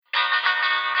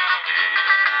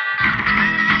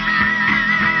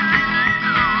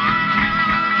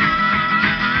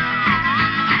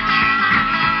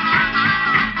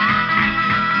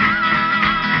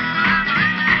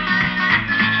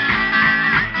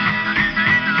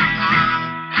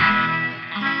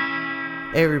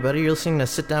Hey everybody, you're listening to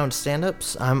Sit Down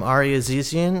Stand-Ups. I'm Ari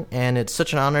Azizian, and it's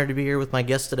such an honor to be here with my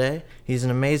guest today. He's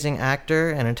an amazing actor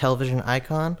and a television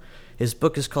icon. His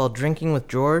book is called Drinking with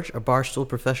George, a Barstool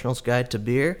Professional's Guide to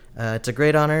Beer. It's a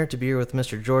great honor to be here with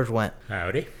Mr. George Wendt.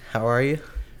 Howdy. How are you?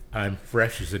 I'm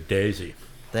fresh as a daisy.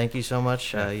 Thank you so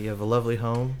much. You have a lovely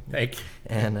home. Thank you.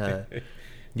 And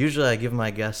usually I give my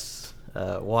guests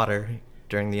water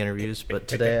during the interviews, but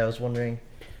today I was wondering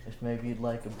if maybe you'd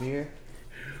like a beer.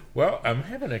 Well, I'm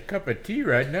having a cup of tea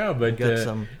right now, but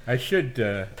Some I should...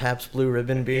 Pabst Blue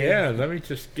Ribbon beer. Yeah, let me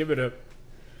just give it a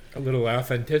little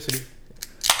authenticity.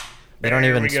 They don't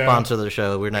even sponsor the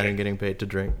show. We're not even getting paid to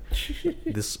drink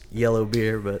this yellow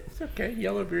beer, but... It's okay.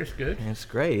 Yellow beer's good. It's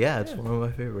great. Yeah, it's one of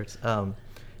my favorites. I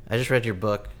just read your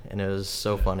book, and it was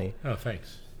so funny. Oh,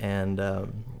 thanks. And I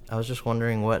was just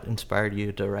wondering what inspired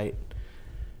you to write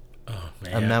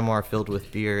a memoir filled with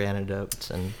beer anecdotes.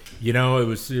 And you know, it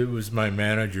was my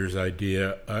manager's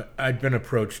idea. I'd been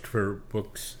approached for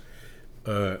books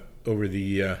over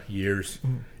the years,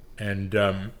 and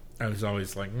I was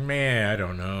always like, man, I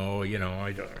don't know,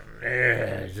 I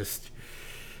don't, just.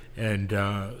 And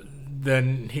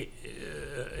then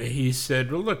he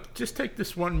said, well, look, just take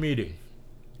this one meeting,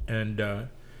 and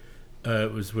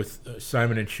it was with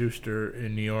Simon & Schuster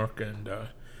in New York,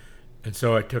 and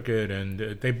so I took it, and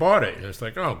they bought it. And it's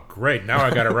like, oh, great! Now I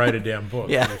got to write a damn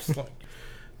book. Yeah. It's like,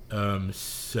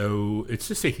 so it's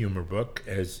just a humor book,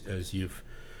 as you've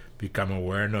become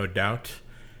aware, no doubt.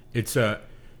 It's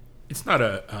not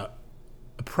a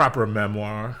proper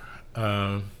memoir.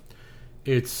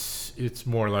 It's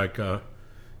more like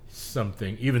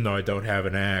something. Even though I don't have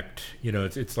an act,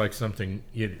 it's like something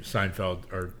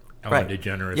Seinfeld or Ellen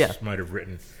DeGeneres might have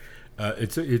written.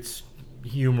 It's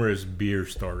humorous beer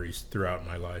stories throughout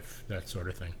my life, that sort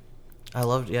of thing.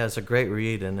 It's a great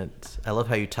read, and I love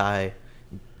how you tie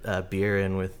beer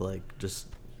in with just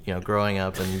growing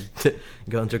up and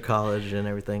going through college and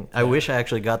everything. I wish I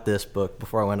actually got this book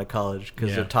before I went to college,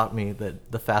 because it taught me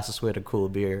that the fastest way to cool a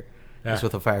beer is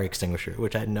with a fire extinguisher,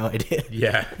 which I had no idea.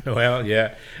 Yeah, well,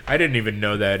 yeah, I didn't even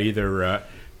know that either.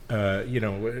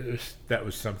 That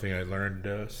was something I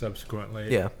learned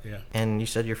subsequently. Yeah. And you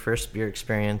said your first beer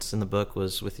experience in the book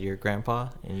was with your grandpa,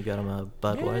 and you got him a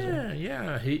Budweiser.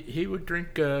 Yeah. He would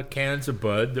drink cans of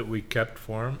Bud that we kept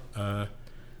for him,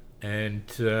 and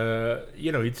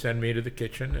he'd send me to the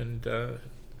kitchen and to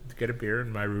get a beer,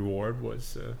 and my reward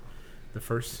was the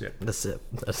first sip. The sip.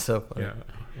 That's so funny. Yeah.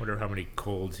 I wonder how many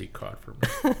colds he caught for me.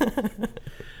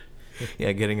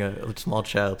 Yeah, getting a small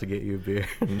child to get you a beer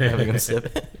and having him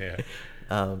sip it.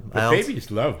 Yeah. Babies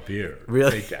love beer.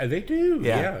 Really? They do,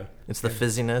 yeah. It's the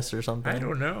fizziness or something? I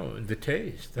don't know. The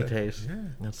taste. The taste. Yeah.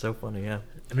 That's so funny, yeah.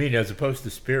 I mean, as opposed to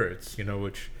spirits,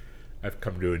 which I've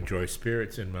come to enjoy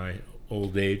spirits in my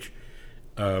old age.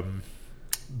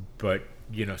 But,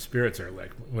 spirits are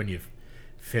like when you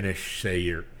finish,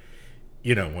 say,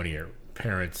 one of your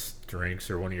parents'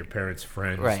 drinks or one of your parents'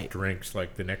 friends' drinks,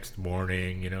 like the next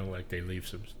morning, like they leave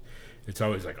some. It's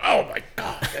always like, oh my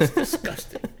God, that's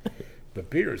disgusting. But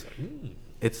beer is like,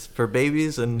 It's for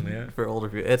babies and for older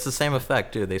people. It's the same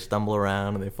effect too. They stumble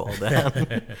around and they fall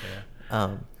down.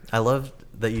 I love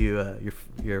that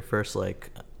your first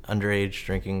underage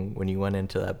drinking when you went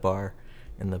into that bar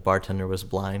and the bartender was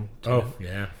blind. Oh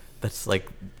yeah, that's like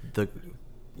that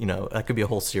could be a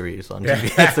whole series on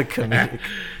TV. That's a comedic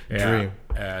dream.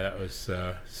 That was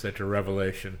such a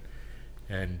revelation.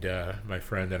 And my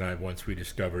friend and I, once we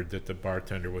discovered that the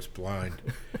bartender was blind,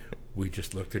 we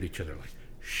just looked at each other like,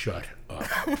 shut up.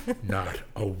 Not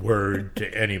a word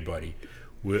to anybody.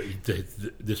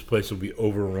 This place will be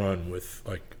overrun with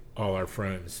all our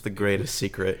friends. The greatest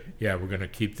secret. Yeah, we're going to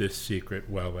keep this secret.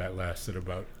 Well, that lasted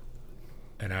about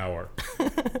an hour.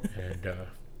 And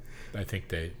I think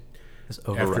they...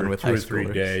 Overrun with 2 or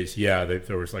 3 days,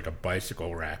 there was like a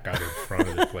bicycle rack out in front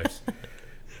of the place.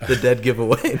 The dead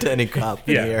giveaway to any cop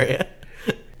in the area.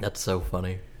 That's so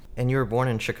funny. And you were born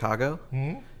in Chicago?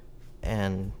 Mm-hmm.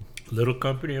 And Little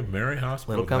Company of Mary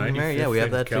Hospital. Little Company of Mary, yeah, we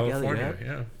have that California,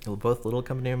 together. Yeah. Both Little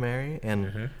Company of Mary,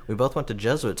 and we both went to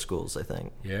Jesuit schools, I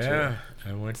think. Yeah,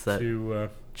 I went to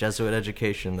Jesuit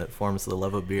education that forms the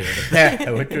love of beer.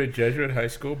 I went to a Jesuit high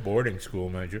school, boarding school,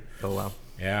 mind you. Oh wow.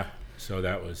 Yeah. So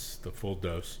that was the full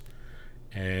dose.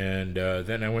 And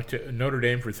then I went to Notre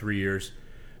Dame for 3 years,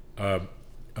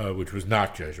 which was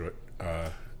not Jesuit,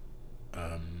 and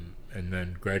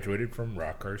then graduated from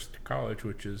Rockhurst College,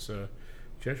 which is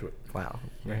Jesuit. Wow,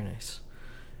 very nice.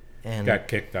 And got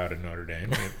kicked out of Notre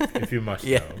Dame, if you must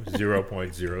know,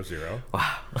 0.00.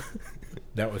 Wow.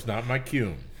 That was not my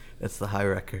cum. That's the high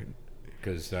record.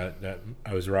 Because that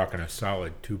I was rocking a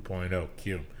solid 2.0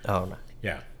 cum. Oh, no.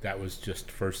 Yeah, that was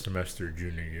just first semester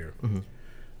junior year. Mm-hmm.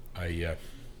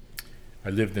 I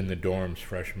lived in the dorms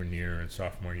freshman year and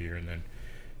sophomore year, and then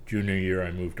junior year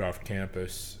I moved off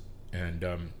campus, and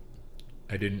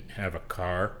I didn't have a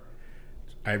car.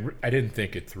 I didn't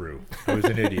think it through. I was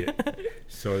an idiot.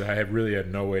 So I really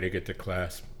had no way to get to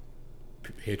class,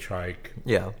 hitchhike,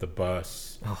 the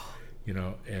bus,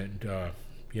 and,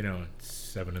 it's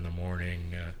 7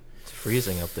 a.m. It's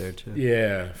freezing up there, too.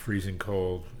 Yeah, freezing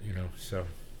cold, so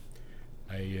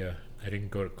I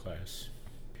didn't go to class.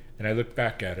 And I look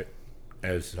back at it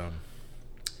as,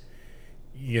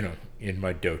 in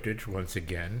my dotage, once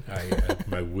again,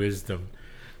 my wisdom,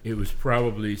 it was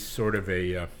probably sort of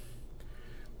a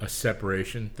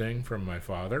separation thing from my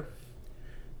father,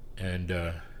 and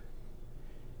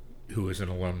who was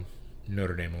an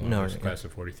Notre Dame alum, class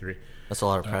of 43. That's a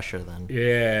lot of pressure then.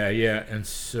 Yeah, and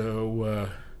so,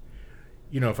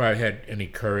 if I had any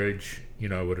courage,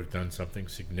 I would have done something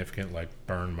significant like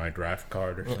burn my draft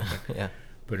card or something. Yeah.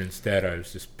 But instead, I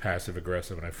was just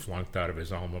passive-aggressive, and I flunked out of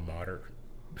his alma mater.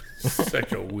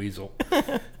 Such a weasel.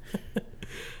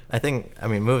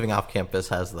 Moving off campus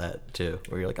has that, too,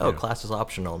 where you're like, class is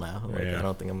optional now. Like, I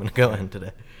don't think I'm going to go in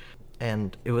today.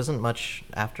 And it wasn't much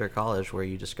after college where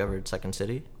you discovered Second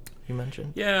City, you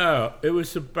mentioned? Yeah, it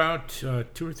was about 2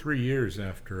 or 3 years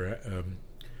after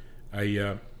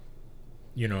I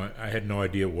had no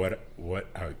idea what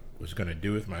I was going to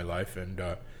do with my life, and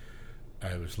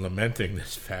I was lamenting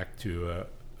this fact to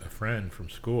a friend from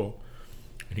school,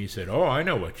 and he said, "Oh, I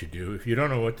know what you do. If you don't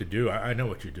know what to do, I know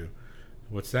what you do."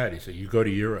 "What's that?" He said, "You go to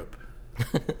Europe."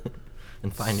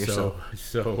 And find yourself.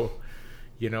 So,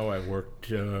 I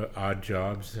worked odd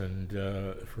jobs and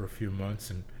for a few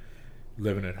months and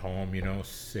living at home,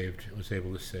 was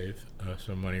able to save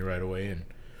some money right away, and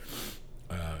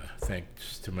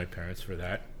thanks to my parents for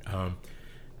that.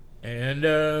 And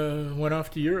went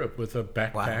off to Europe with a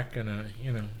backpack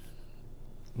and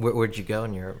Where'd you go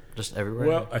in Europe? Just everywhere?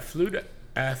 Well, I flew to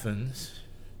Athens,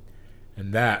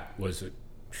 and that was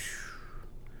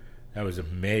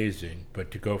amazing.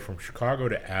 But to go from Chicago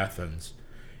to Athens,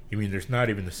 there's not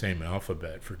even the same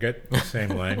alphabet. Forget the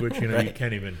same language. Right. You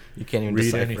can't even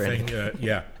read anything.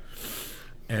 Yeah,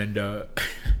 and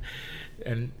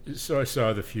and so I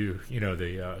saw the few,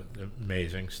 the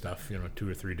amazing stuff. 2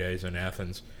 or 3 days in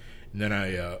Athens, and then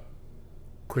I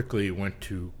quickly went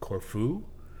to Corfu.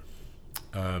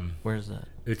 Where is that?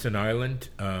 It's an island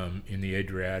in the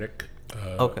Adriatic.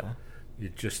 Okay.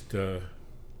 It's just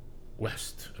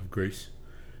west of Greece.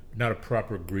 Not a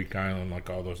proper Greek island like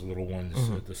all those little ones,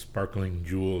 the sparkling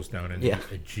jewels down in the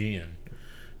Aegean.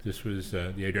 This was the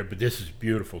Adriatic, but this is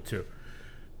beautiful too.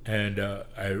 And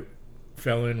I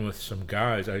fell in with some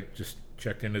guys. I just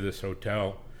checked into this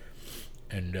hotel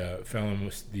and fell in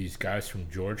with these guys from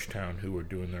Georgetown who were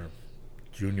doing their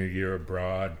junior year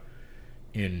abroad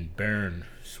in Bern,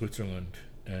 Switzerland,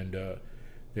 and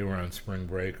they were on spring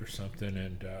break or something,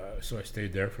 and so I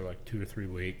stayed there for like 2 to 3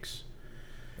 weeks.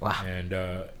 Wow. And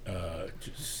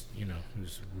just, it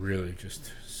was really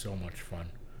just so much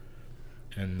fun.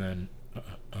 And then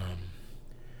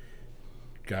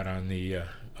got on a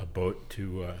boat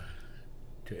to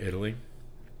Italy,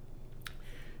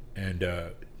 and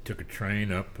took a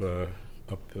train up to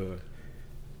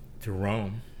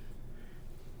Rome,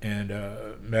 and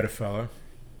met a fella,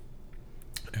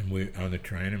 and we on the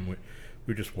train, and we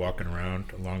were just walking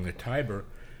around along the Tiber,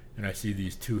 and I see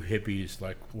these 2 hippies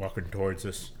like walking towards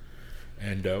us,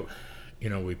 and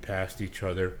we passed each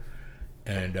other,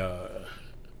 and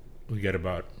we get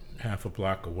about half a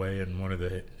block away, and one of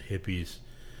the hippies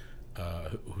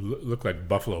who looked like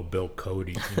Buffalo Bill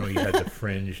Cody, he had the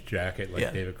fringe jacket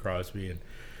like David Crosby, and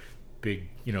big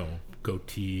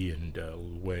goatee and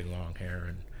way long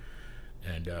hair,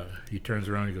 and he turns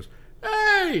around and he goes,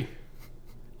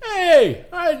 hey,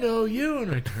 I know you.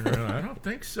 And I turn around, I don't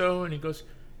think so. And he goes,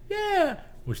 yeah.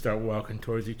 We start walking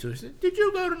towards each other. He said, did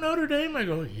you go to Notre Dame? I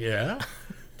go, yeah.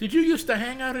 Did you used to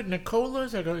hang out at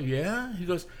Nicola's? I go, yeah. He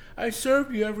goes, I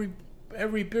served you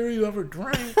every beer you ever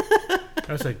drank. I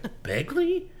was like,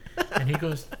 Begley? And he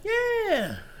goes,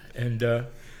 yeah. And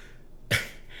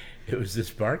it was this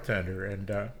bartender, and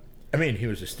he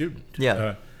was a student.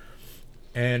 Yeah.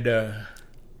 And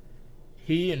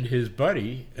he and his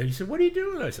buddy, and he said, what are you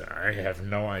doing? I said, I have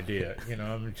no idea.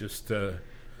 I'm just,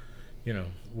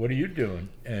 what are you doing?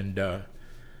 And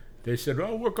they said,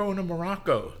 oh, we're going to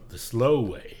Morocco, the slow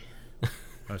way.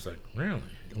 I was like, really?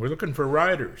 We're looking for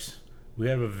riders. We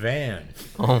have a van.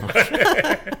 Oh,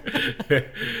 my.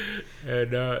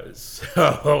 And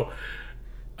so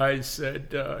I said,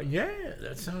 yeah,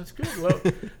 that sounds good. Well,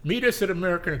 meet us at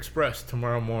American Express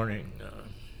tomorrow morning.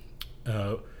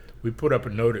 we put up a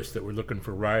notice that we're looking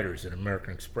for riders at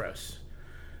American Express,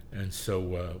 and so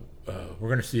we're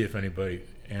going to see if anybody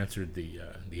answered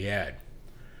the ad.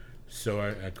 So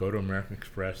I go to American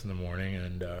Express in the morning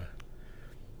and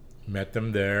met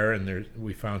them there, and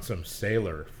we found some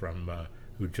sailor from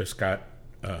who just got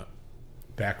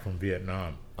back from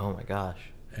Vietnam. Oh my gosh!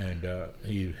 And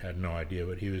he had no idea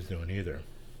what he was doing either.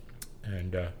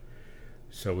 And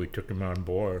so we took him on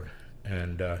board,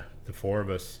 and the four of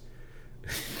us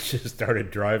just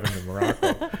started driving to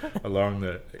Morocco along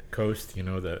the coast,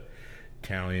 the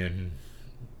Italian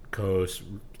coast,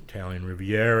 Italian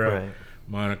Riviera, Right.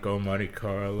 Monaco, Monte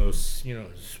Carlos,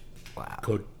 Wow.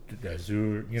 Côte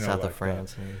d'Azur, South like of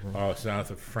France. And everything. all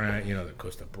south of France, the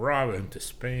Costa Brava into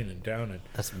Spain and down. And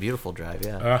That's a beautiful drive,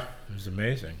 yeah. it was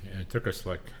amazing. And it took us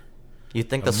like You'd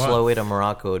think a the slow month. way to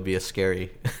Morocco would be a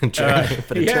scary journey,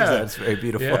 but it turns out it's very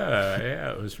beautiful.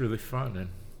 Yeah, it was really fun.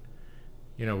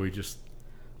 And, we just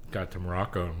got to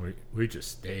Morocco and we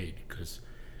just stayed because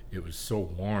it was so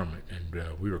warm,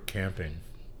 and we were camping,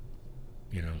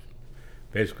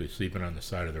 basically sleeping on the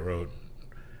side of the road,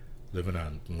 living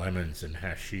on lemons and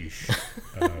hashish.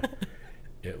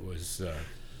 It was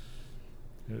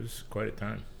quite a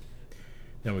time.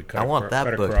 Then we I want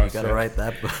that book. You got to write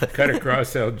that book. Cut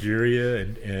across Algeria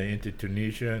and into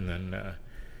Tunisia, and then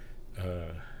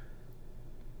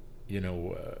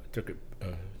took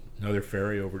another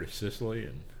ferry over to Sicily,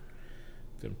 and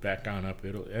then back on up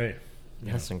Italy. Hey,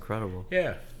 That's incredible.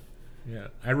 Yeah,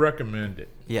 I recommend it.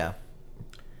 Yeah.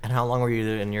 And how long were you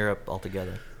in Europe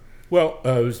altogether? Well,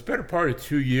 it was the better part of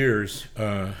 2 years.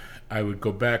 I would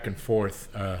go back and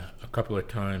forth a couple of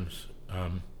times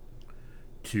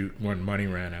to when money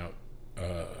ran out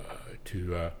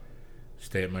to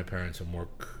stay at my parents and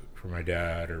work for my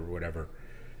dad or whatever.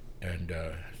 And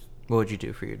What would you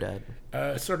do for your dad?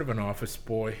 sort of an office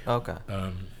boy. Okay.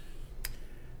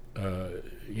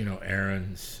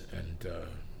 Errands and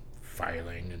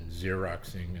filing and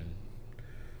Xeroxing and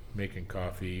making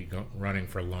coffee, running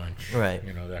for lunch. Right.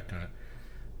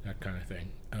 That kind of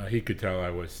thing. He could tell I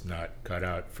was not cut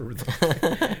out for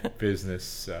the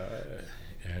business,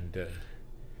 and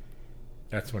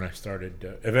that's when I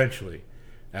started. Eventually,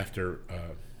 after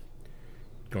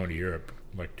going to Europe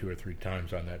like 2 or 3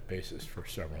 times on that basis for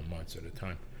several months at a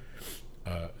time,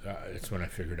 it's when I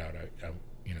figured out I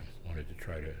wanted to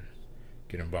try to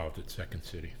get involved at Second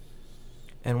City.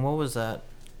 And what was that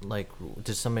like?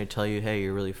 Did somebody tell you, "Hey,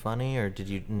 you're really funny," or did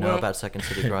you know about Second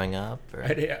City growing up? Or?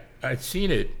 I'd seen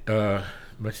it.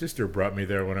 My sister brought me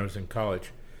there when I was in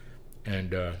college,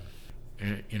 and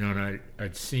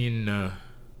I'd seen.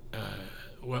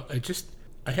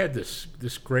 I had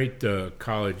this great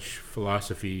college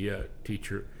philosophy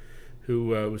teacher who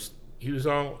was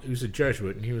a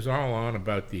Jesuit, and he was all on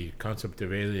about the concept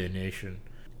of alienation.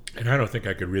 And I don't think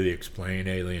I could really explain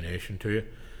alienation to you,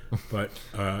 but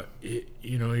he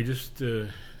just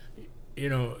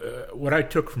what I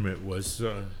took from it was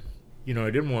I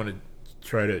didn't want to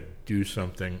try to do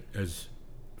something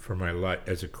for my life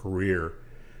as a career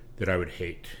that I would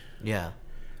hate. Yeah.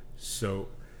 So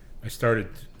I started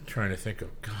trying to think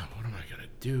of, God, what am I going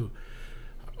to do?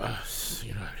 I'd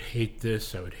hate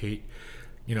this. I would hate,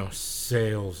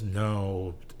 sales,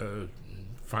 no.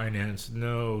 Finance,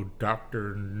 no.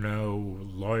 Doctor, no.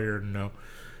 Lawyer, no.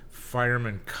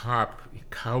 Fireman, cop,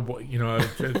 cowboy,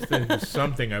 just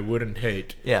something I wouldn't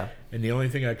hate. Yeah. And the only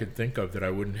thing I could think of that I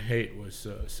wouldn't hate was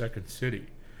Second City,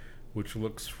 which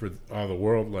looks for all the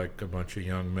world like a bunch of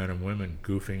young men and women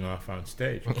goofing off on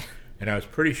stage. And I was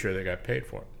pretty sure they got paid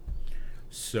for it.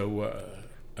 So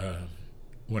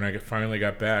when I finally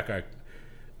got back,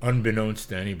 unbeknownst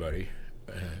to anybody,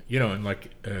 and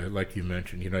like you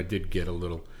mentioned, I did get a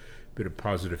little bit of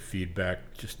positive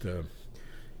feedback, just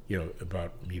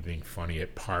about me being funny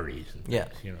at parties and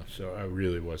things, so I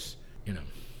really was,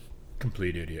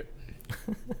 complete idiot.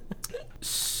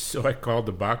 So I called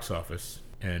the box office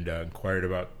and inquired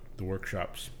about the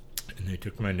workshops, and they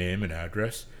took my name and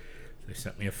address. They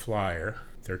sent me a flyer,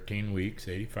 13 weeks,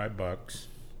 $85.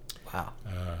 Wow.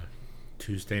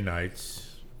 Tuesday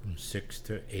nights from 6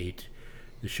 to 8.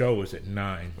 The show was at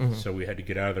 9, so we had to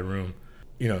get out of the room,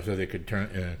 so they could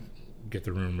get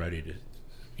the room ready to,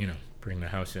 bring the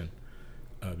house in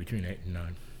between 8 and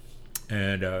 9.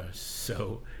 And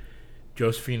so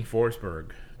Josephine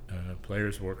Forsberg,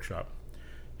 Players Workshop,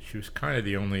 she was kind of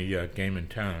the only game in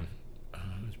town.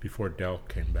 It was before Del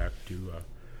came back to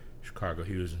Chicago.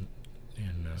 He was in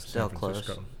San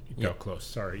Francisco. Close. Del Close,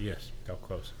 sorry, yes, Del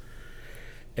Close.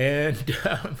 And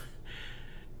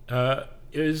it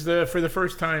was for the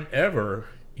first time ever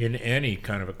in any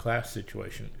kind of a class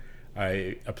situation,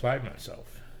 I applied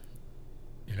myself,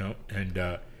 and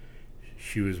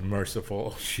she was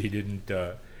merciful. She didn't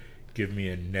give me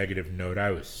a negative note.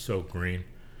 I was so green.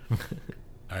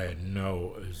 I had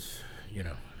no, it was,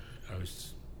 I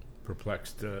was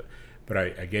perplexed. But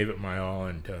I gave it my all,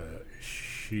 and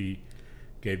she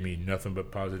gave me nothing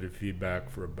but positive feedback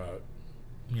for about,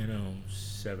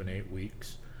 7-8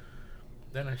 weeks.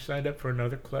 Then I signed up for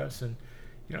another class, and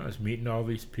I was meeting all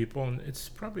these people, and it's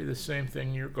probably the same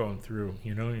thing you're going through.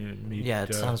 You meet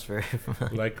it sounds very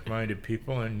familiar. like-minded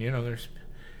people, and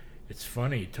it's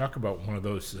funny. Talk about one of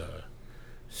those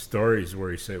stories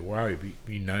where you say, "Wow, you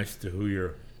be nice to who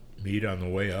you meet on the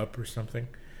way up," or something.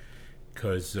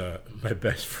 Because my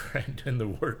best friend in the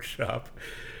workshop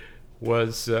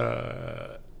was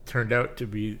turned out to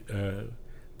be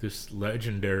this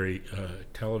legendary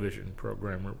television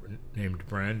programmer named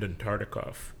Brandon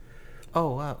Tartikoff.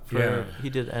 Oh wow! He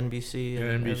did NBC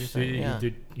and NBC. Yeah. He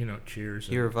did Cheers.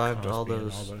 He revived Cosby all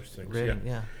those things. Rating,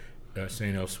 yeah.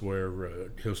 St. Elsewhere,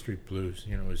 Hill Street Blues.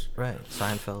 Was right.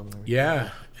 Seinfeld. And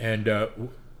yeah, and that's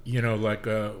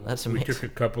amazing. We took a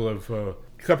couple of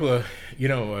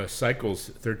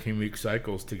cycles, 13-week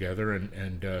cycles together,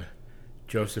 and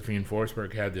Josephine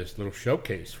Forsberg had this little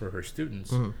showcase for her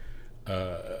students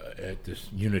at this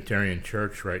Unitarian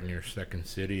church right near Second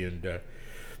City, and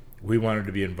we wanted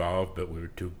to be involved, but we were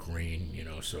too green,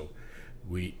 so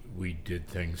we did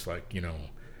things like,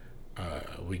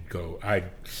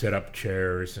 I'd set up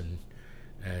chairs,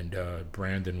 and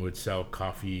Brandon would sell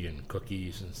coffee and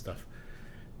cookies and stuff.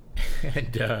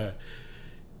 And I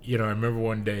remember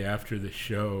one day after the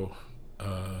show,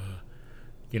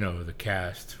 the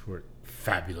cast were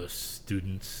fabulous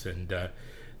students, and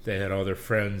they had all their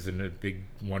friends in a big,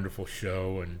 wonderful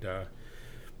show, and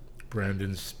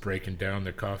Brandon's breaking down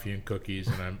the coffee and cookies,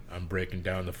 and I'm breaking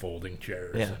down the folding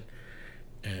chairs. Yeah.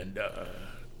 And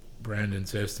Brandon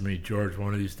says to me, "George,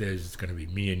 one of these days it's going to be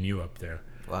me and you up there."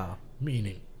 Wow.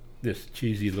 Meaning this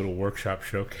cheesy little workshop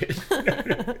showcase.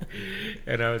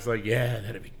 And I was like, yeah,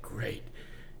 that'd be great.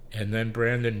 And then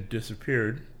Brandon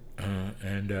disappeared,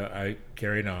 and I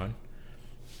carried on,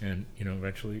 and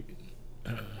eventually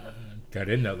got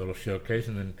in that little showcase,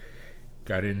 and then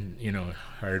got in,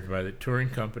 hired by the touring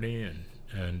company, and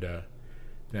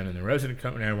then in the resident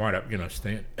company. I wound up,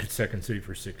 staying at Second City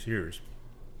for 6 years,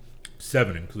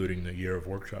 7 including the year of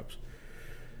workshops.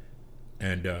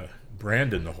 And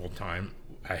Brandon, the whole time,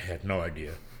 I had no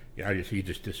idea. He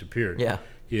just disappeared. Yeah.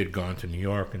 He had gone to New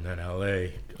York and then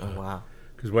L.A. Oh wow.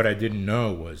 Because what I didn't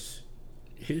know was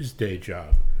his day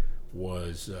job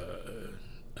was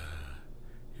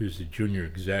he was a junior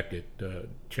exec at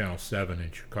Channel 7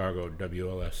 in Chicago,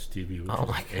 WLS TV, which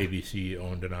was ABC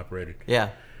owned and operated. Yeah.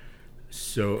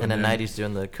 So and at night he's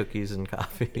doing the cookies and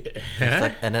coffee.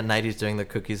 And at night he's doing the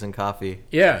cookies and coffee.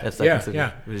 Yeah,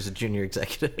 yeah. He's a junior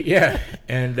executive. Yeah,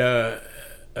 and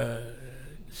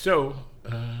so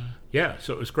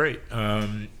it was great.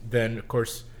 Then, of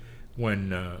course,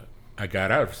 when I got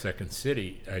out of Second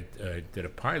City, I did a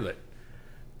pilot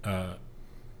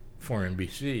for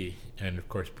NBC, and of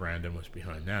course Brandon was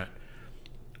behind that.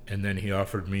 And then he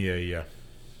offered me a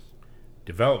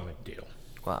development deal.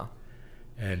 Wow.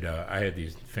 And I had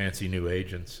these fancy new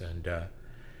agents, and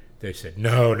they said,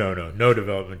 no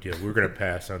development deal. We're going to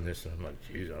pass on this. And I'm like,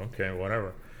 geez, okay,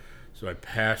 whatever. So I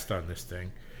passed on this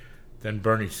thing. Then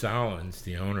Bernie Solins,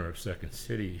 the owner of Second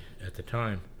City at the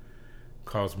time,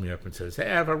 calls me up and says, "Hey,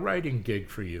 I have a writing gig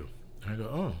for you." And I go,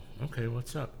 "Oh, okay,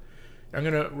 what's up?" "I'm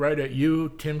going to write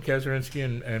Tim Kazurinsky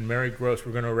and Mary Gross,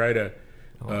 we're going to write a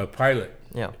pilot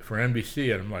for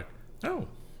NBC." And I'm like, "Oh,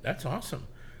 that's awesome."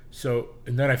 So,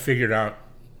 and then I figured out,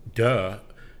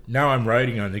 now I'm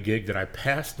writing on the gig that I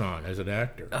passed on as an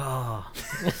actor. Oh.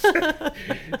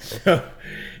 So,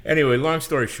 anyway, long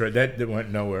story short, that went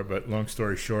nowhere, but long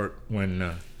story short,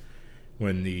 when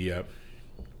the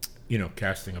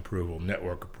casting approval,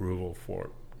 network approval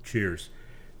for Cheers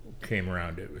came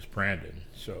around, it was Brandon.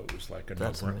 So it was like a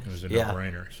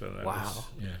no-brainer. So that was,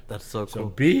 that's so cool. So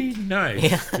be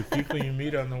nice to people you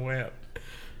meet on the way up.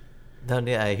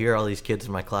 I hear all these kids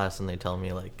in my class, and they tell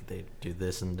me like they do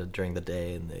this during the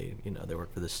day, and they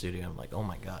work for the studio. I'm like, oh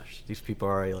my gosh, these people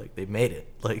are already they made it.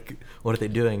 Like, what are they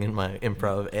doing in my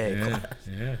improv class?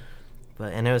 Yeah.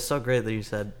 And it was so great that you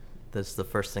said that's the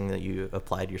first thing that you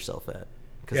applied yourself at,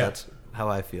 because that's how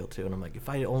I feel too. And I'm like, if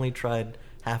I only tried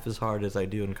half as hard as I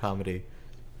do in comedy,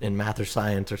 in math or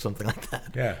science or something like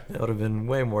that, that would have been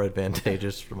way more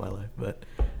advantageous for my life. But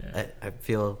I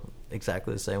feel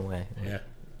exactly the same way.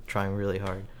 Trying really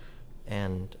hard.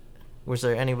 And was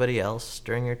there anybody else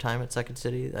during your time at Second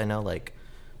City? I know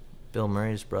Bill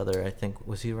Murray's brother, I think,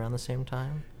 was he around the same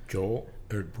time? Joel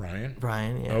or Brian?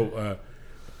 Brian, yeah. Oh,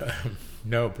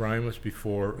 No, Brian was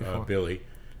before Before? Billy,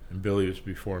 and Billy was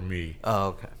before me. Oh,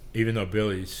 okay. Even though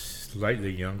Billy's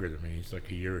slightly younger than me, he's like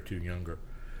a year or two younger.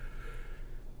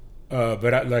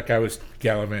 But I was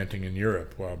gallivanting in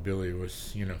Europe while Billy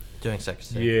was, Doing Second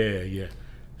City. yeah.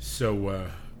 So,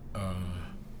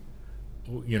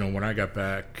 when I got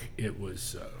back, it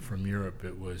was from Europe.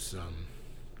 It was,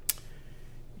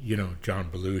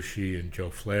 John Belushi and Joe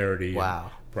Flaherty, Wow.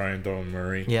 and Brian Dolan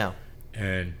Murray, Yeah.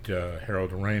 and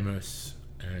Harold Ramis,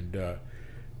 and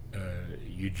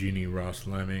Eugenie Ross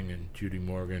Lemming, and Judy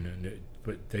Morgan,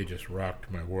 but they just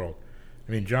rocked my world.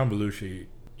 I mean, John Belushi,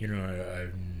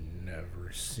 I've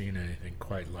never seen anything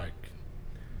quite like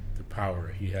the power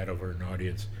he had over an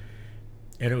audience.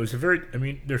 And it was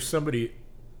there's somebody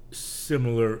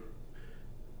similar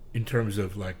in terms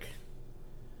of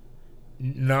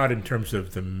not in terms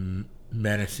of the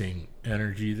menacing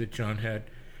energy that John had,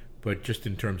 but just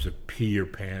in terms of pee your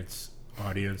pants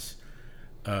audience.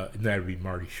 And that would be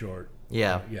Marty Short.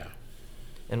 Yeah. Yeah.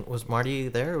 And was Marty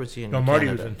there, or was he in No, Canada? Marty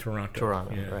was in Toronto.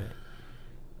 Toronto, yeah. right.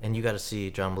 And you got to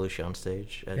see John Belushi on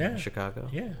stage at Chicago?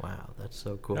 Yeah. Wow, that's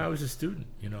so cool. I was a student,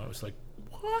 I was like,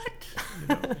 what?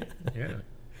 Yeah.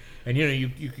 And,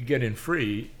 you could get in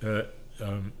free at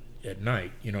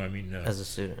night, As a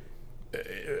student?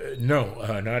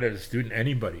 No, not as a student.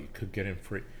 Anybody could get in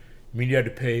free. You had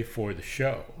to pay for the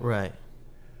show. Right.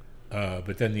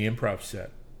 But then the improv set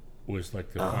was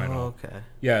like the final. Oh, okay.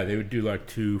 Yeah, they would do like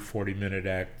 2 40-minute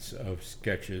acts of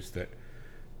sketches that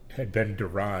had been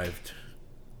derived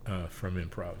from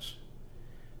improvs.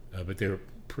 But they were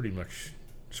pretty much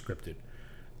scripted.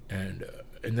 And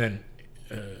then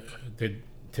they'd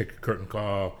take a curtain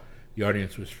call. The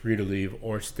audience was free to leave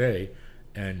or stay.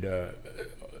 And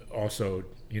also,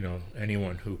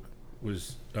 anyone who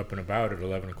was up and about at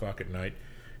 11 o'clock at night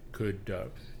could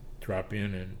drop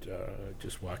in and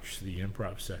just watch the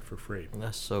improv set for free.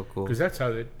 That's so cool. Because that's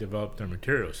how they developed their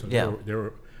material. So they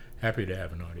were happy to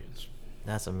have an audience.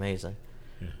 That's amazing.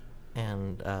 Yeah.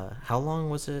 And how long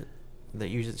was it that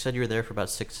you said you were there for about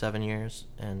 6-7 years?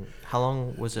 And how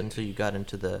long was it until you got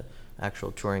into the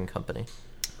actual touring company?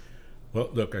 Well,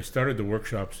 look, I started the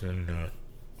workshops in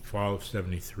fall of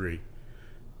 73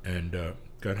 and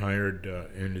got hired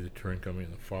into the touring company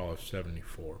in the fall of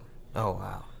 74. Oh,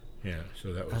 wow. Yeah,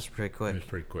 so that's pretty quick. It was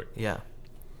pretty quick. Yeah.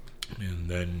 And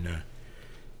then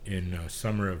in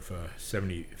summer of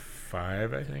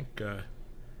 75, I think,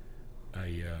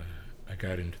 I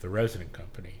got into the resident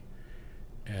company.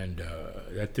 And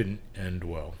that didn't end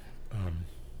well.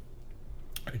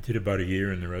 I did about a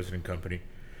year in the resident company,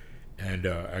 and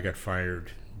I got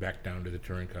fired back down to the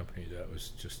touring company. That was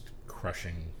just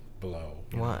crushing blow.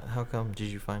 What? How come? Did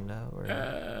you find out? Or?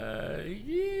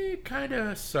 Yeah, kind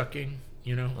of sucking,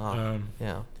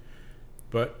 yeah.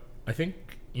 But I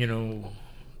think,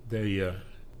 they,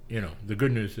 the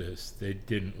good news is they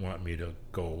didn't want me to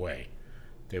go away.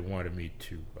 They wanted me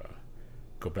to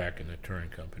go back in the touring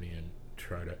company and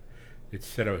try to. It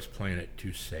said I was playing it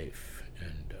too safe,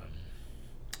 and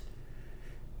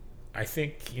I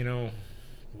think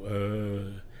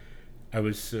I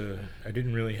was. I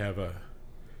didn't really have a.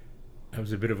 I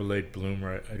was a bit of a late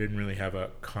bloomer. I didn't really have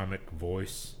a comic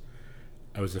voice.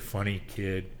 I was a funny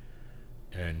kid,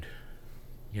 and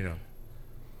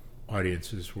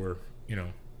audiences were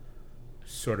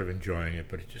sort of enjoying it,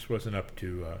 but it just wasn't up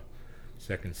to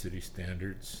Second City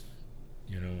standards,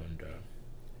 and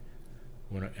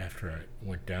after I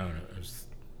went down, it was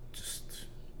just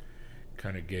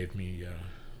kind of gave me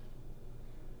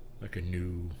like a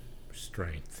new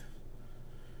strength.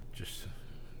 Just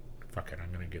fuck it,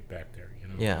 I'm gonna get back there,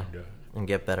 Yeah, and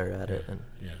get better at it. And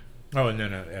yeah. Oh, and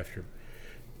then after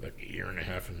like a year and a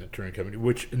half in the touring company,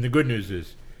 and the good news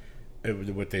is,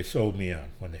 what they sold me on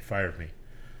when they fired me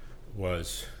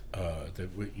was that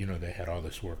they had all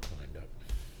this work lined up.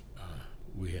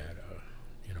 We had a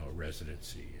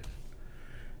residency,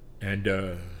 and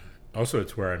also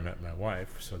it's where I met my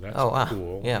wife, so that's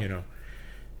cool. Yeah.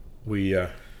 We it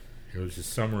was the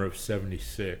summer of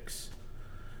 '76,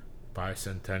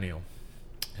 bicentennial,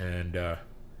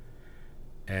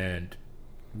 and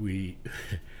we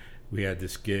we had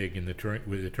this gig in the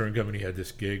touring company had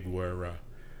this gig where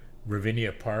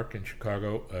Ravinia Park in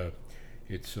Chicago.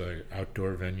 It's an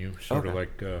outdoor venue, sort of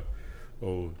like the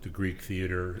Greek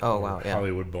Theater.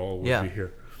 Hollywood Bowl would be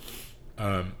here.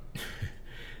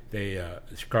 The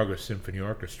Chicago Symphony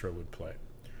Orchestra would play,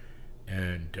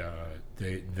 and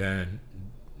then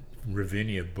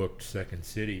Ravinia booked Second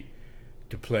City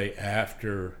to play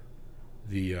after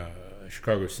the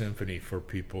Chicago Symphony for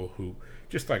people who,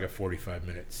 just like a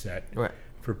 45-minute set, right,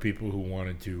 for people who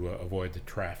wanted to avoid the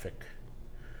traffic.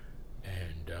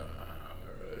 And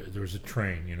there was a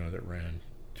train, that ran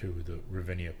to the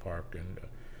Ravinia Park, and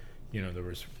there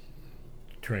was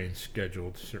trains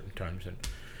scheduled certain times, and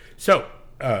so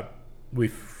we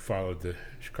followed the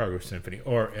Chicago Symphony,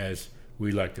 or as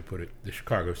we like to put it, the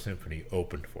Chicago Symphony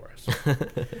opened for us.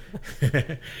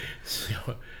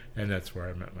 So, and that's where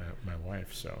I met my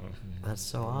wife. So that's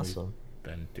so awesome.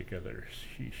 We've been together,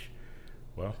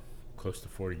 close to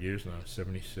 40 years now.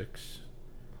 76.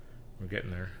 We're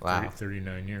getting there. Wow.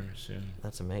 39 years. Yeah.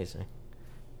 That's amazing.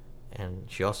 And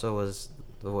she also was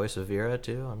the voice of Vera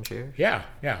too, I'm sure. Yeah.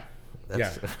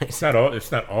 That's amazing.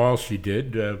 It's not all she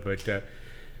did, but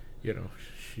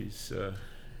she's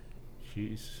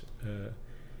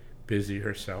busy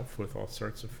herself with all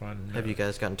sorts of fun. Have you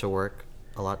guys gotten to work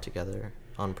a lot together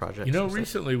on projects?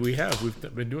 Recently we've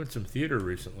been doing some theater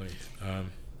recently.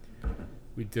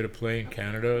 We did a play in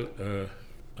Canada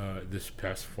this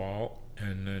past fall,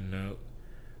 and then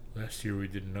last year we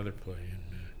did another play in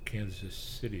Kansas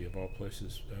City, of all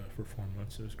places, for 4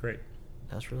 months. It was great.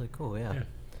 That's really cool. Yeah.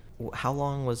 How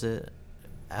long was it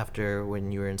after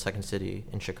when you were in Second City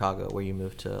in Chicago where you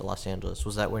moved to Los Angeles?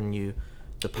 Was that when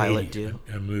the pilot 80. deal?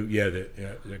 I moved.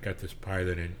 I got this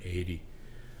pilot in 80,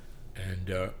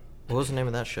 and what was the name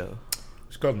of that show?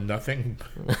 It's called Nothing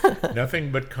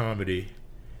But Comedy.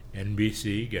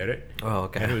 NBC, get it? Oh,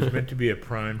 okay. And it was meant to be a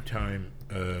prime time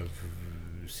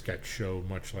sketch show,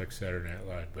 much like Saturday Night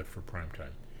Live, but for prime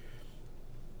time.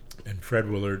 And Fred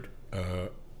Willard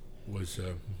was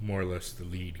more or less the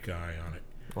lead guy on it.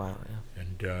 Wow, yeah.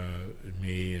 And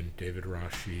me and David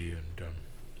Rashi and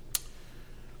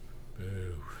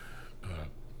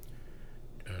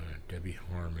Debbie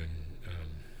Harmon.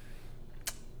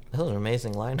 That was an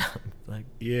amazing lineup.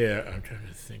 Yeah, I'm trying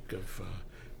to think of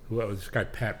who else. This guy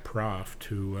Pat Proft,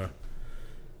 who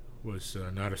was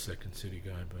not a Second City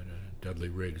guy, but a Dudley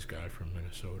Riggs guy from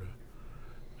Minnesota.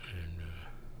 And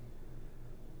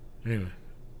anyway,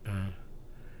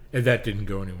 and that didn't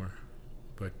go anywhere.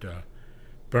 But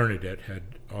Bernadette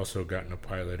had also gotten a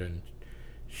pilot, and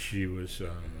she was,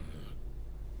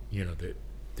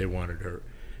 they wanted her.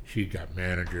 She got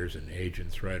managers and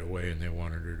agents right away, and they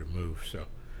wanted her to move. So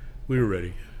we were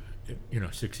ready.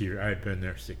 6 years. I had been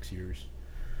there 6 years,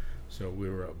 so we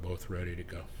were both ready to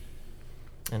go.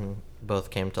 And both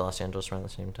came to Los Angeles around the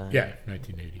same time? Yeah,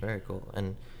 1980. Very cool.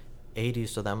 And 80,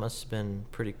 so that must have been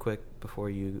pretty quick before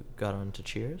you got on to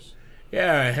Cheers?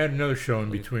 Yeah, I had another show in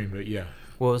between, but yeah.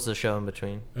 What was the show in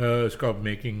between? It's called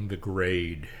Making the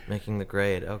Grade. Making the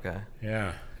Grade, okay.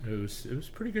 Yeah, it was a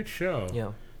pretty good show.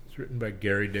 Yeah. It's written by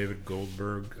Gary David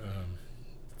Goldberg,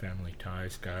 Family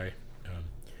Ties guy,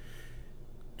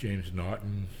 James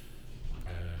Naughton,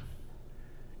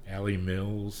 Allie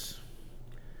Mills,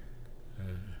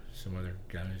 some other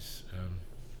guys.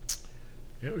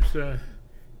 It was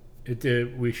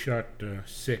we shot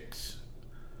 6,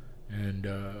 and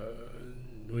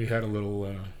we had a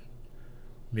little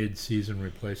mid-season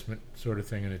replacement sort of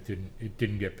thing, and it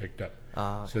didn't get picked up.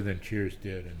 So then Cheers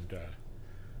did, and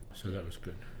so that was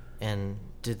good. And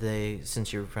did they,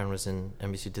 since your friend was in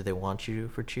NBC, did they want you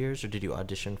for Cheers, or did you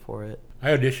audition for it? I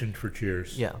auditioned for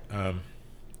Cheers. Yeah.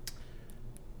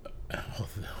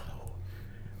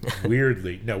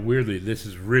 Weirdly, this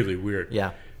is really weird.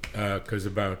 Yeah. Because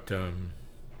about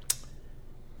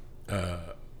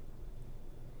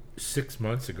 6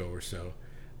 months ago or so,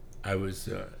 I was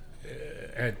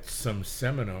at some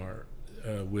seminar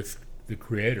with the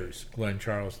creators, Glenn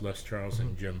Charles, Les Charles,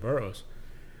 and Jim Burrows.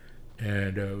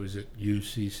 And it was at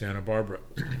UC Santa Barbara.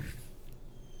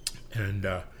 And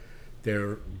they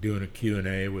were doing a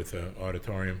Q&A with an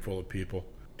auditorium full of people.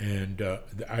 And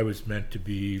I was meant to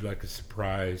be like a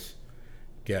surprise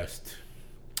guest.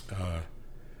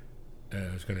 And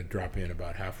I was going to drop in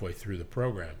about halfway through the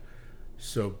program.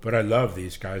 But I love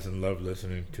these guys and love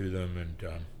listening to them. And,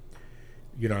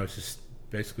 I was just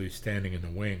basically standing in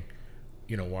the wing,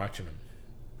 watching them.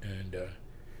 And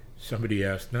somebody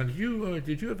asked, now,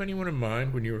 did you have anyone in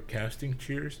mind when you were casting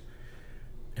Cheers?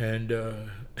 And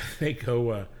they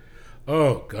go,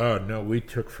 oh, God, no, we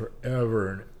took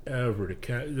forever and ever to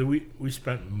cast. We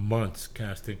spent months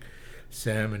casting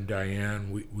Sam and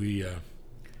Diane. We had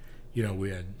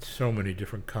so many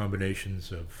different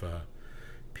combinations of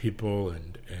people,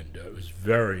 and it was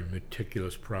very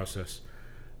meticulous process,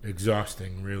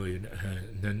 exhausting, really.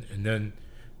 And then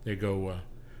they go,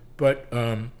 but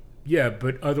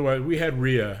otherwise we had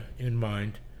Rhea in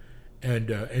mind,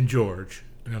 and George,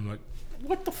 and I'm like,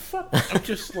 what the fuck? I'm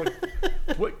just like,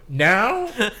 what now?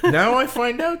 Now I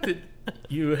find out that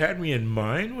you had me in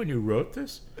mind when you wrote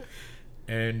this,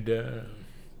 and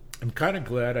I'm kind of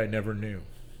glad I never knew.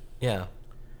 Yeah,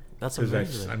 that's amazing.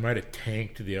 Because I might have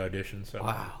tanked the audition somehow.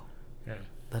 Wow. Yeah.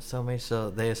 That's so amazing. So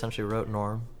they essentially wrote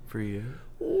Norm for you?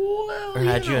 Well, Or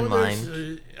had you in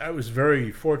mind? I was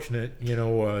very fortunate,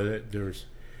 that there's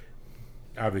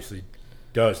obviously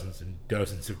dozens and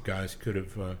dozens of guys could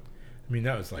have,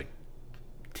 that was like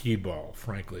T-ball,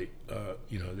 frankly. They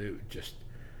would just,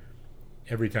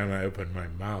 every time I opened my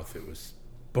mouth, it was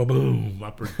boom,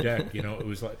 upper deck, it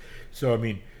was like, so,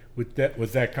 with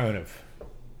that kind of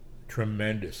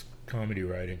tremendous comedy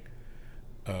writing,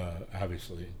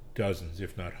 obviously dozens,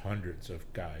 if not hundreds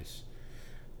of guys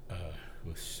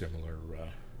with similar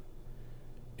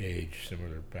age,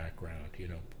 similar background,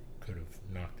 could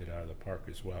have knocked it out of the park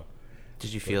as well.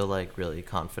 Did you feel like really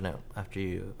confident after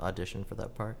you auditioned for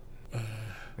that part?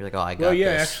 You're like, oh, I got well,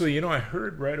 yeah, this. actually, I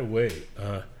heard right away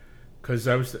because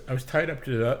I was tied up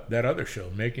to that other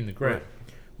show, Making the Grade,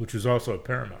 which was also a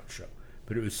Paramount show,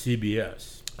 but it was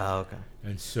CBS. Oh, okay.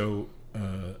 And so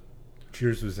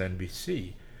Cheers was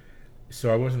NBC,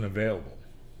 so I wasn't available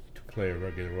to play a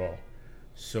regular role.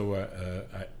 So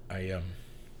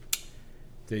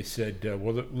they said,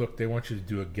 well, look, they want you to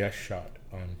do a guest shot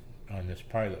on this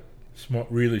pilot.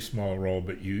 Really small role,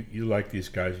 but you like these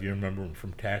guys. You remember them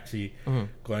from Taxi,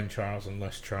 Glenn Charles and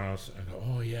Les Charles. I go,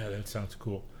 oh, yeah, that sounds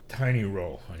cool. Tiny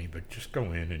role, honey, but just go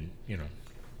in and,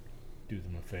 do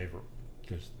them a favor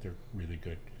because they're really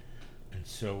good. And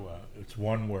so it's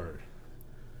one word.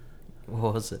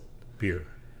 What was it? Beer.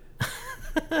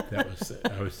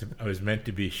 I was meant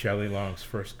to be Shelley Long's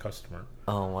first customer.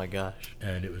 Oh my gosh!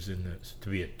 And it was to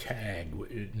be a tag.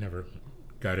 It never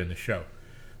got in the show,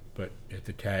 but at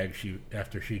the tag,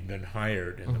 after she'd been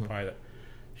hired in the pilot,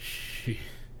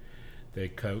 they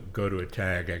go to a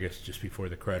tag, I guess just before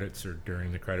the credits or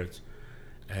during the credits,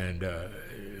 and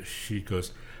she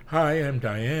goes, "Hi, I'm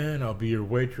Diane. I'll be your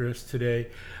waitress today."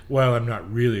 Well, I'm not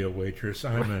really a waitress.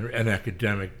 I'm an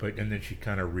academic, and then she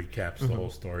kind of recaps the whole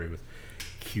story with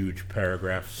huge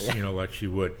paragraphs, like she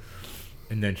would.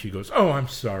 And then she goes, "Oh, I'm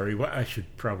sorry. Well, I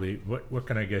should probably. What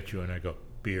can I get you?" And I go,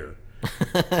 "Beer."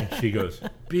 And she goes,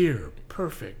 "Beer,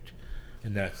 perfect."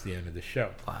 And that's the end of the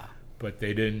show. Wow. But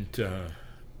they didn't.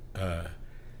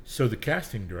 So the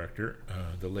casting director,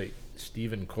 the late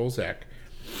Stephen Kolzak,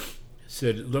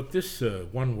 said, "Look, this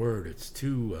one word. It's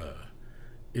too.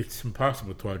 It's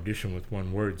impossible to audition with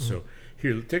one word. So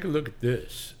here, take a look at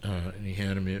this." And he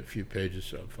handed me a few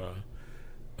pages of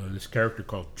this character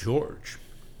called George.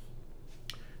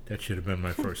 That should have been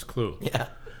my first clue. Yeah.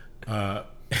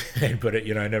 But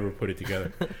I never put it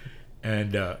together.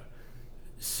 And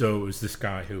so it was this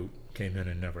guy who came in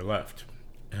and never left.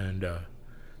 And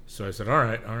so I said, all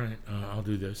right, I'll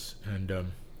do this.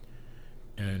 And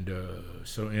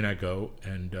so in I go,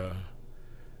 and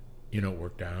it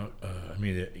worked out.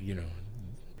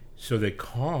 So they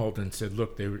called and said,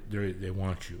 look, they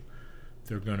want you.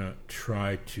 They're gonna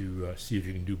try to see if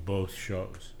you can do both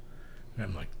shows. And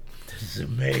I'm like, this is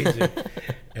amazing.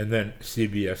 And then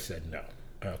CBS said no,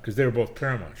 because they were both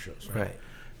Paramount shows, right?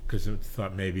 Because I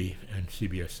thought maybe, and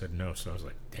CBS said no. So I was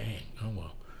like, dang, oh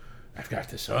well, I've got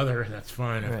this other, that's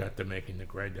fine. I've got the Making the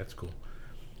Grade, that's cool.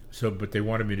 So, but they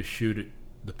wanted me to shoot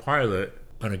the pilot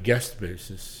on a guest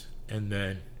basis, and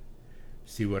then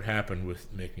see what happened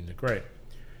with Making the Grade.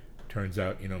 Turns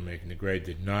out, Making the Grade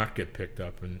did not get picked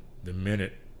up in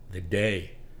the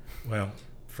day, well,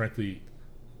 frankly,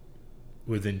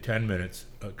 within 10 minutes,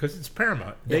 because it's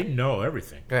Paramount. They know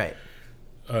everything. Right.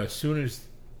 As soon as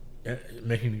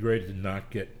Making the Grade did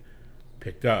not get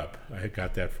picked up, I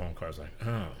got that phone call. I was like,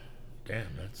 oh,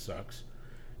 damn, that sucks.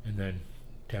 And then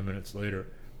 10 minutes later,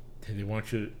 they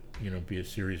want you to, be a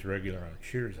series regular on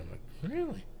Cheers. I'm like,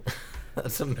 really?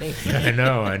 That's amazing. I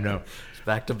know. It's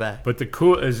back to back. But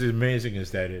as amazing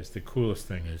as that is, the coolest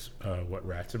thing is what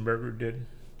Ratzenberger did.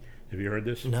 Have you heard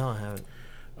this? No, I haven't.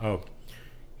 Oh,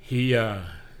 he, I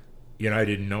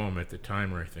didn't know him at the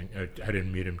time or anything. I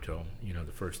didn't meet him till,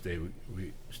 the first day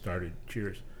we started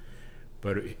Cheers.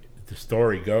 But the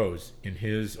story goes, in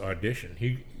his audition,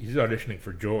 he's auditioning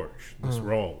for George, this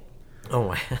role. Oh,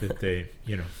 my. That they,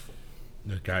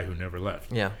 the guy who never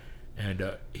left. Yeah.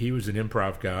 And he was an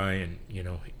improv guy, and,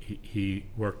 he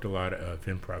worked a lot of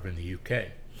improv in the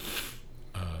UK.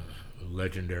 A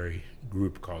legendary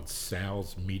group called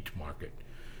Sal's Meat Market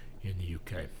in the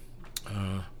UK.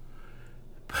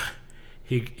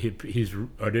 He's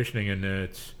auditioning, and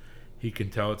he can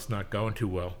tell it's not going too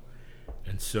well,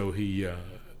 and so he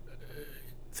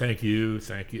thank you,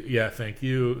 yeah, thank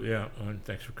you, yeah, and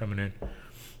thanks for coming in.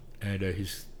 And he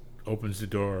opens the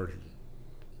door,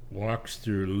 walks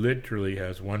through, literally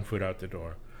has 1 foot out the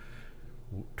door,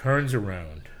 turns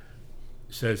around,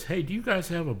 says, "Hey, do you guys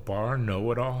have a bar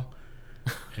know-it-all?"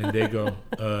 And they go,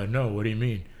 "No, what do you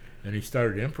mean?" and he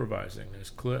started improvising as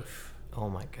Cliff. Oh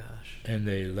my gosh. And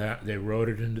they wrote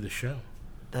it into the show.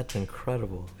 That's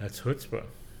incredible. That's chutzpah.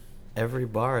 Every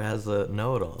bar has a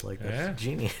know-it-all. Like, that's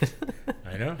genius.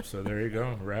 I know. So there you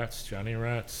go. Rats, Johnny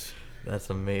Rats. That's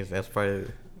amazing. That's probably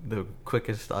the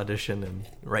quickest audition and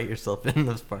write yourself in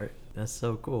this part. That's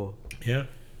so cool. Yeah.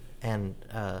 And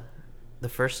the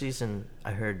first season,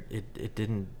 I heard it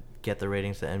didn't get the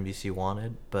ratings that NBC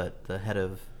wanted, but the head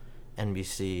of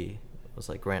NBC was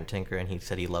like Grant Tinker, and he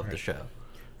said he loved the show.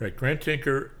 Right. Grant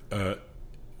Tinker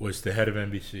was the head of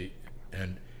NBC,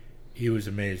 and he was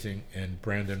amazing, and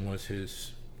Brandon was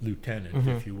his lieutenant,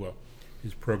 if you will,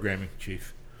 his programming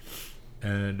chief.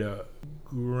 And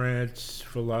Grant's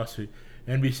philosophy,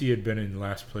 NBC had been in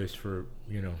last place for,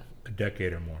 a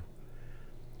decade or more.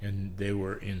 And they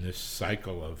were in this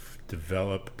cycle of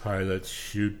develop pilots,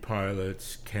 shoot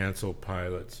pilots, cancel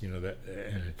pilots, and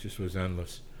it just was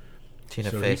endless.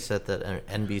 Tina Fey said that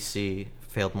NBC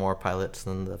failed more pilots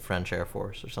than the French Air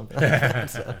Force or something like that.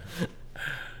 So.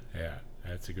 Yeah,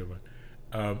 that's a good one.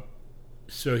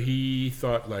 So he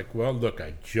thought, well, look,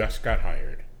 I just got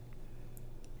hired.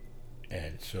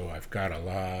 And so I've got a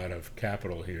lot of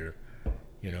capital here.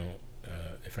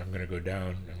 If I'm going to go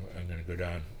down, I'm going to go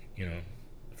down,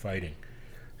 fighting.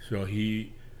 So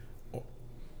he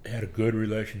had a good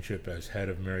relationship as head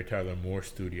of Mary Tyler Moore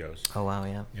Studios. Oh, wow,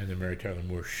 yeah. And the Mary Tyler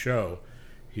Moore Show.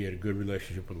 He had a good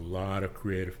relationship with a lot of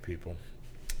creative people,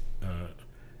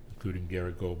 including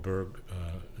Gary Goldberg,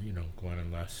 Glenn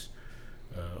and Les,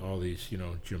 all these,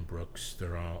 Jim Brooks.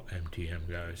 They're all MTM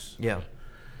guys. Yeah.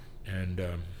 And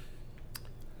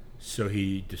so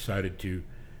he decided to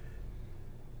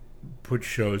put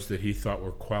shows that he thought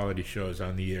were quality shows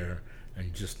on the air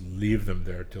and just leave them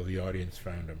there till the audience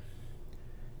found them.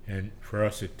 And for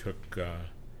us, it took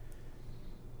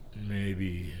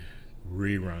maybe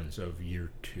reruns of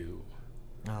year 2.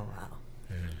 Oh, wow.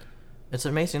 And it's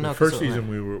amazing. The first season,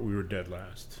 we were dead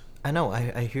last. I know.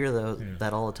 I hear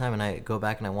that all the time, and I go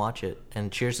back and I watch it.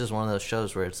 And Cheers is one of those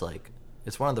shows where it's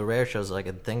one of the rare shows that I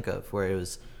can think of where it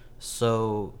was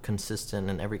so consistent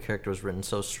and every character was written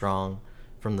so strong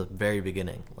from the very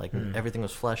beginning. Everything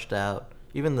was fleshed out.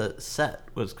 Even the set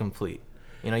was complete.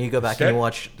 You go back and you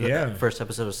watch the first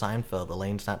episode of Seinfeld.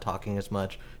 Elaine's not talking as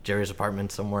much. Jerry's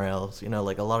apartment somewhere else. A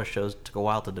lot of shows took a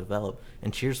while to develop.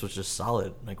 And Cheers was just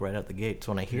solid, right out the gate.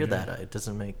 So when I hear that, it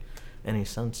doesn't make any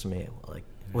sense to me.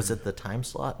 Was it the time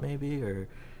slot maybe? Or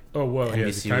oh, well,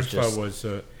 NBC the time slot was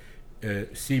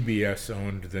CBS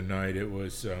owned the night. It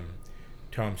was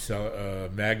Tom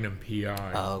Magnum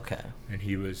P.I. Oh, okay. And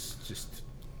he was just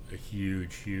a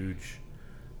huge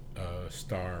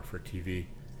star for TV.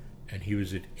 And he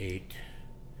was at 8.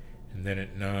 And then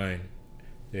at 9,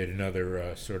 they had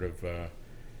another sort of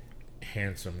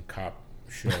handsome cop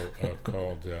show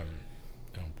called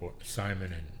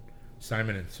Simon and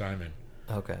Simon.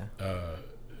 Okay.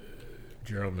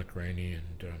 Gerald McRaney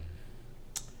and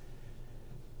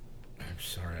I'm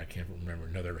sorry, I can't remember,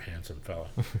 another handsome fella.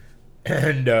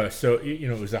 And so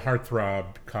it was a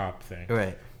heartthrob cop thing,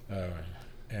 right?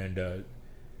 And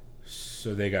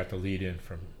so they got the lead in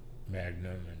from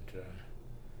Magnum, and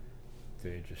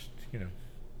they just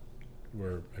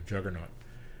were a juggernaut.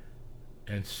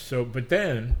 And so, but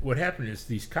then what happened is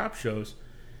these cop shows,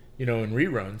 in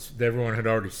reruns, everyone had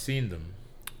already seen them.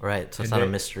 Right, so it's not a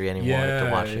mystery anymore to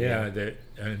watch it. Yeah,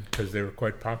 and because they were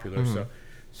quite popular,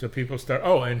 so people start.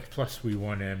 Oh, and plus we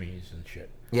won Emmys and shit.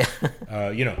 Yeah,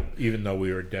 even though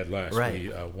we were dead last, right. We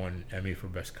won Emmy for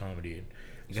Best Comedy. And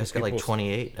you guys got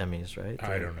 28 Emmys, right?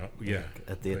 I don't know. Yeah,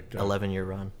 at the 11-year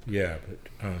run. Yeah,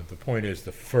 but the point is,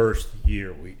 the first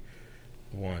year we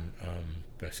won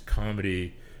Best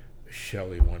Comedy.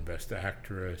 Shelley won Best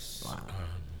Actress. Wow.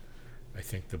 I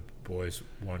think the boys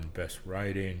won Best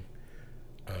Writing.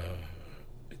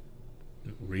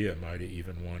 Rhea might have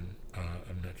even won.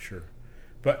 I'm not sure,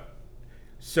 but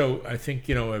so I think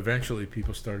eventually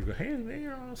people started to go, hey,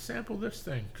 I'll sample this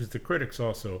thing, because the critics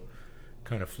also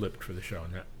kind of flipped for the show,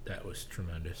 and that was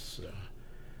tremendous.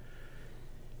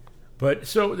 But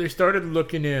so they started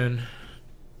looking in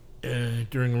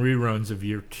during reruns of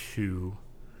year 2,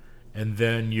 and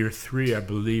then year 3, I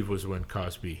believe, was when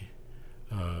Cosby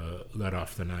let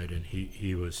off the night, and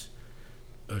he was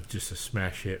just a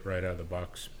smash hit right out of the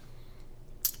box.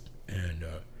 And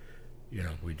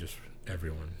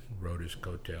everyone rode his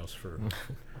coattails for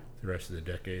the rest of the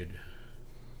decade.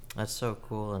 That's so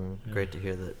cool, and great to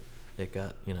hear that it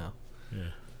got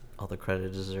all the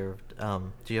credit deserved.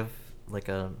 Do you have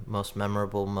a most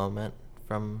memorable moment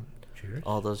from Cheers?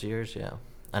 All those years? Yeah,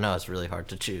 I know it's really hard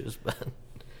to choose, but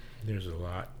there's a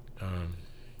lot.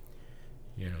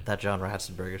 That John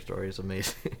Ratzenberger story is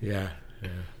amazing. Yeah.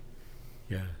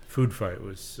 Yeah, Food Fight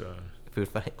was Food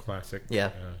Fight. classic.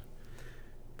 Yeah.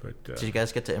 But did you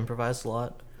guys get to improvise a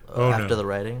lot Oh, after no. the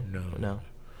writing? No.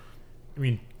 I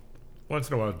mean, once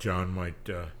in a while, John might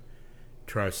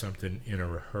try something in a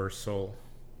rehearsal.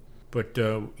 But,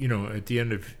 at the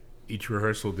end of each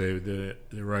rehearsal day, the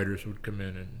writers would come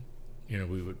in and,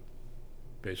 we would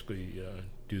basically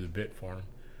do the bit for them.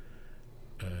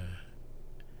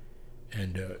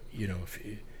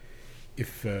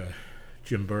 If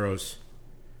Jim Burrows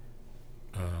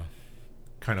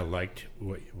kind of liked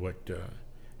what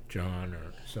John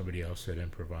or somebody else had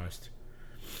improvised,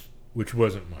 which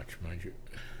wasn't much, mind you,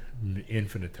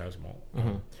 infinitesimal.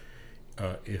 Mm-hmm.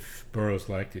 If Burroughs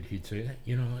liked it, he'd say,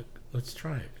 let's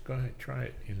try it. Go ahead, try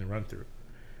it in the run-through.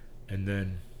 And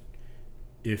then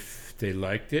if they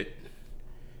liked it,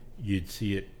 you'd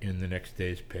see it in the next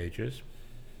day's pages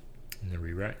in the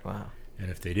rewrite. Wow. And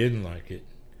if they didn't like it,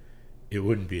 it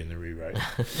wouldn't be in the rewrite.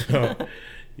 So,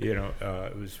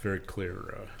 it was very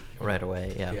clear. Right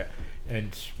away, yeah. Yeah.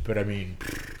 But I mean,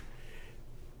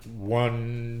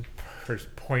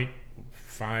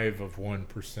 0.5 of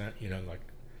 1%, like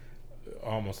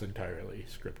almost entirely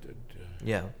scripted.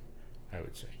 Yeah. I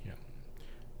would say, yeah.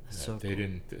 So they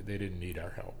didn't need our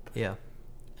help. Yeah.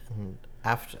 And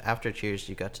after Cheers,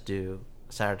 you got to do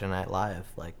Saturday Night Live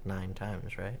like 9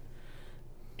 times, right?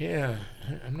 Yeah,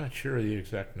 I'm not sure of the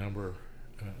exact number.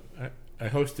 I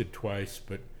hosted twice,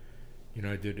 but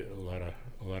I did a lot of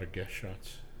guest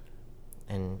shots.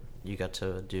 And you got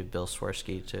to do Bill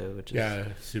Swerski too, which is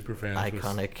Superfans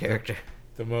iconic character.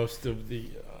 The most of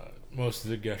the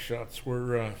guest shots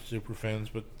were Superfans,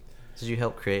 but did you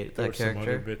help create that character? Some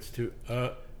other bits too.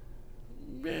 Not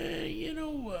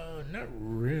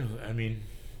really. I mean,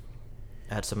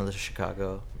 add some of the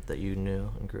Chicago that you knew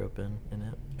and grew up in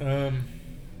it.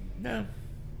 No.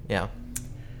 Yeah.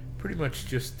 Pretty much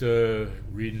just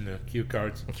reading the cue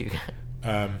cards.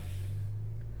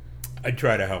 I'd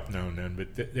try to help now and then,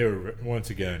 but they were,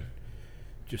 once again,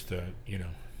 just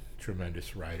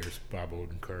tremendous writers. Bob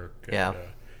Odenkirk and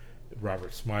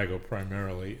Robert Smigel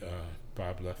primarily.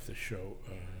 Bob left the show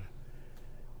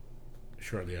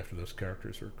shortly after those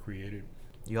characters were created.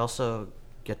 You also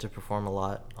get to perform a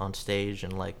lot on stage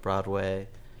and like Broadway.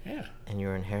 Yeah. And you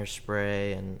were in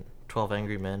Hairspray and 12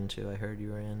 Angry Men too. I heard you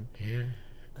were in. Yeah.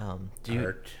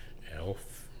 Art,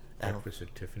 Elf, Breakfast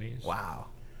at Tiffany's. Wow,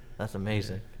 that's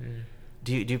amazing. Yeah.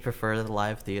 Do you prefer the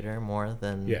live theater more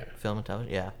than film and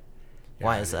television? Yeah.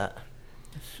 Why is that?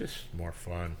 It's just more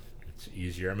fun. It's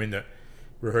easier. I mean, the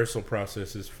rehearsal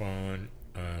process is fun.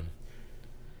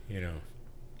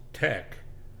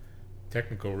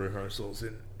 Technical rehearsals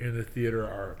in the theater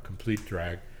are a complete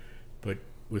drag, but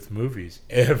with movies,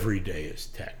 every day is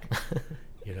tech.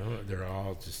 They're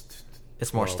all just...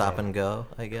 It's more stop and go,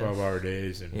 I guess. 12-hour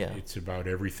days, and it's about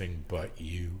everything but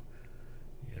you.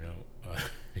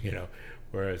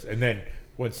 Whereas, and then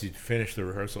once you finish the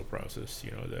rehearsal process,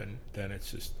 then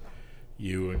it's just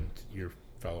you and your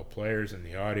fellow players and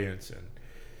the audience, and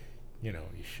you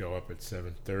show up at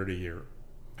 7:30, you're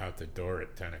out the door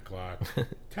at 10 o'clock.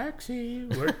 Taxi,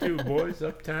 where to, boys?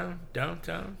 Uptown,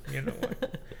 downtown.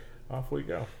 Off we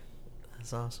go.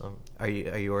 That's awesome. Are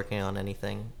you working on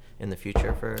anything in the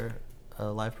future for a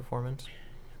live performance?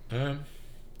 Because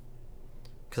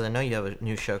I know you have a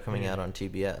new show coming out on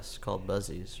TBS called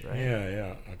Buzzies, right?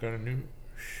 Yeah. I got a new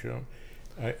show.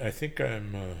 I think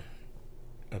I'm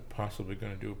possibly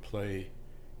going to do a play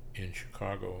in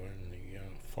Chicago in the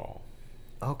fall.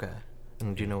 Okay.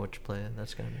 And do you know which play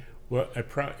that's going to be? Well,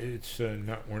 it's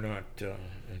not. We're not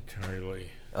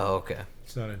entirely. Oh, okay.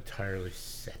 It's not entirely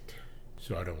set,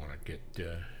 so I don't want to get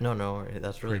no,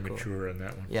 that's really premature on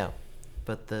that one. Yeah,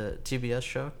 but the TBS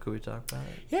show, could we talk about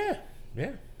it?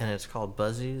 Yeah. And it's called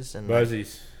Buzzies. And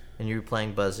you're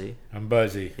playing Buzzy. I'm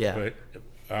Buzzy. Yeah.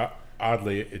 But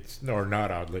oddly, it's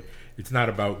not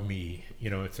about me.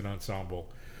 It's an ensemble.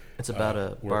 It's about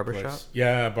a barbershop?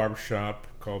 Yeah, a barbershop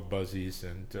called Buzzies,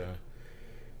 and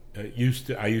I used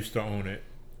to own it,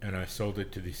 and I sold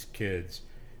it to these kids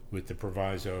with the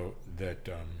proviso that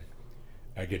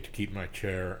I get to keep my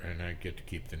chair and I get to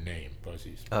keep the name,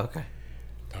 Buzzies. Okay.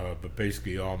 But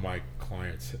basically all my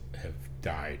clients have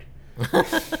died.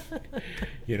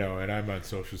 And I'm on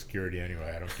Social Security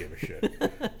anyway. I don't give a shit.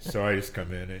 So I just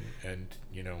come in and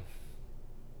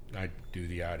I do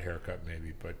the odd haircut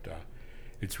maybe, but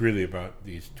it's really about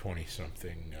these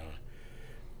 20-something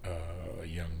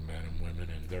young men and women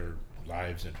and their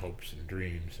lives and hopes and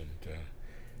dreams, and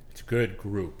it's a good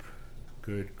group.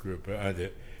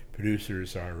 The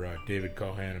producers are David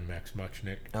Cohan and Max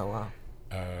Muchnick. Oh wow!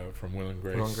 From Will and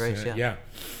Grace. Will and Grace, yeah.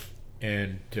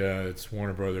 And it's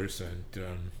Warner Brothers, and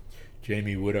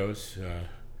Jamie Widows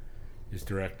is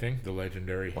directing, the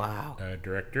legendary Wow.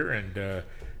 director, and of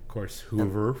course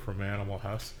Hoover from Animal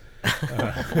House,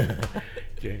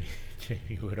 Jamie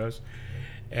Widows,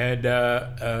 and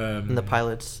the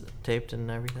pilot's taped and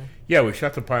everything? yeah, we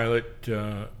shot the pilot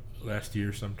last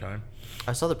year sometime.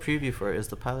 I saw the preview for it. Is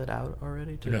the pilot out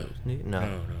already?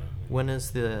 No. When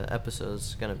is the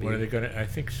episodes going to be? When are they going to? I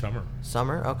think summer.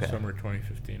 Summer? Okay. Summer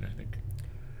 2015, I think.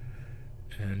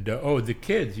 And the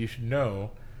kids, you should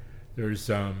know. There's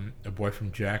a boy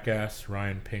from Jackass,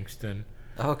 Ryan Pinkston.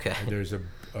 Okay. And there's a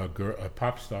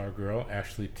pop star girl,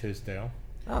 Ashley Tisdale.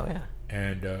 Oh yeah.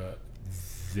 And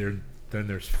then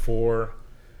there's 4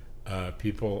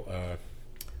 people.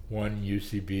 1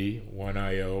 UCB, 1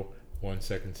 IO, 1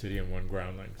 Second City, and 1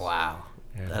 Groundlings. Wow.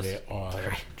 And they all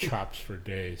have chops for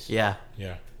days. Yeah.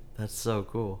 Yeah. That's so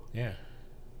cool. Yeah.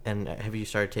 And have you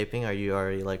started taping? Are you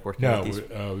already like working with these?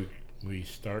 No, we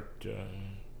start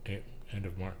end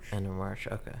of March. End of March,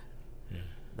 okay. Yeah.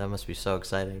 That must be so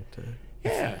exciting to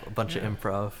Yeah. a bunch of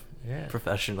improv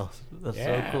professionals. That's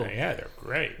so cool. Yeah, they're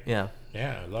great. Yeah.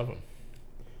 Yeah, I love them.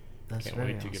 That's Can't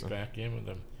very wait to awesome. get back in with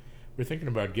them. We're thinking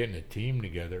about getting a team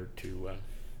together to,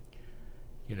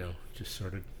 just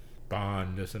sort of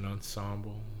bond as an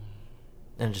ensemble.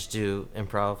 And just do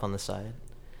improv on the side?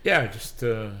 Yeah, just, see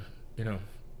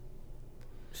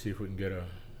if we can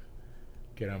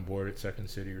get on board at Second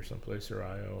City or someplace, or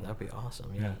IO. That'd be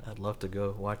awesome. Yeah. I'd love to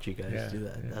go watch you guys do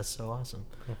that. Yeah. That's so awesome.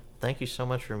 Cool. Thank you so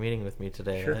much for meeting with me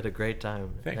today. Sure. I had a great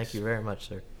time. Thanks. Thank you very much,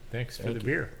 sir. Thanks for Thank the you.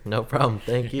 beer. No problem.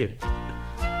 Thank you.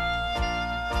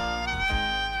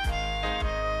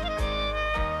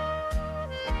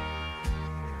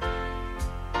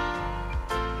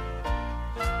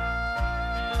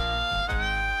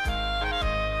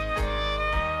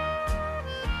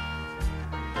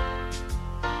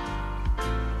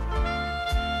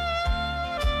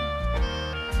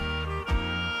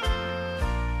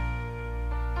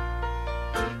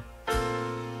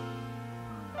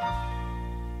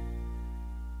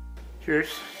 Cheers.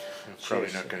 I'm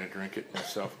probably not going to drink it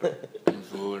myself, but it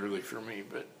was a little early for me.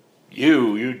 But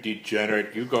you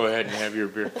degenerate, you go ahead and have your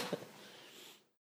beer.